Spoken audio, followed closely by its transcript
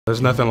There's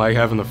nothing like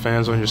having the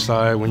fans on your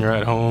side when you're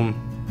at home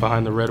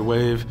behind the red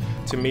wave.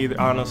 To me,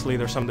 honestly,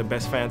 they're some of the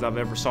best fans I've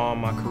ever saw in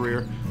my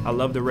career. I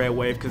love the red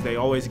wave because they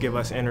always give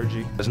us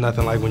energy. There's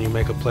nothing like when you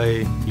make a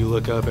play, you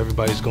look up,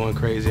 everybody's going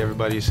crazy,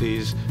 everybody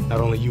sees not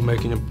only you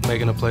making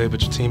a play,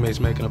 but your teammates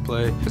making a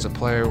play. As a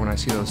player, when I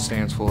see those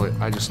stands full,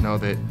 I just know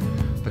that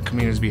the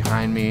community's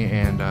behind me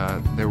and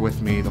they're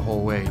with me the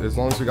whole way. As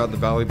long as we got the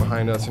Valley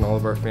behind us and all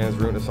of our fans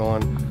rooting us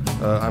on,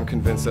 I'm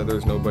convinced that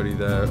there's nobody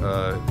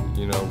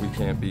that we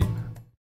can't beat.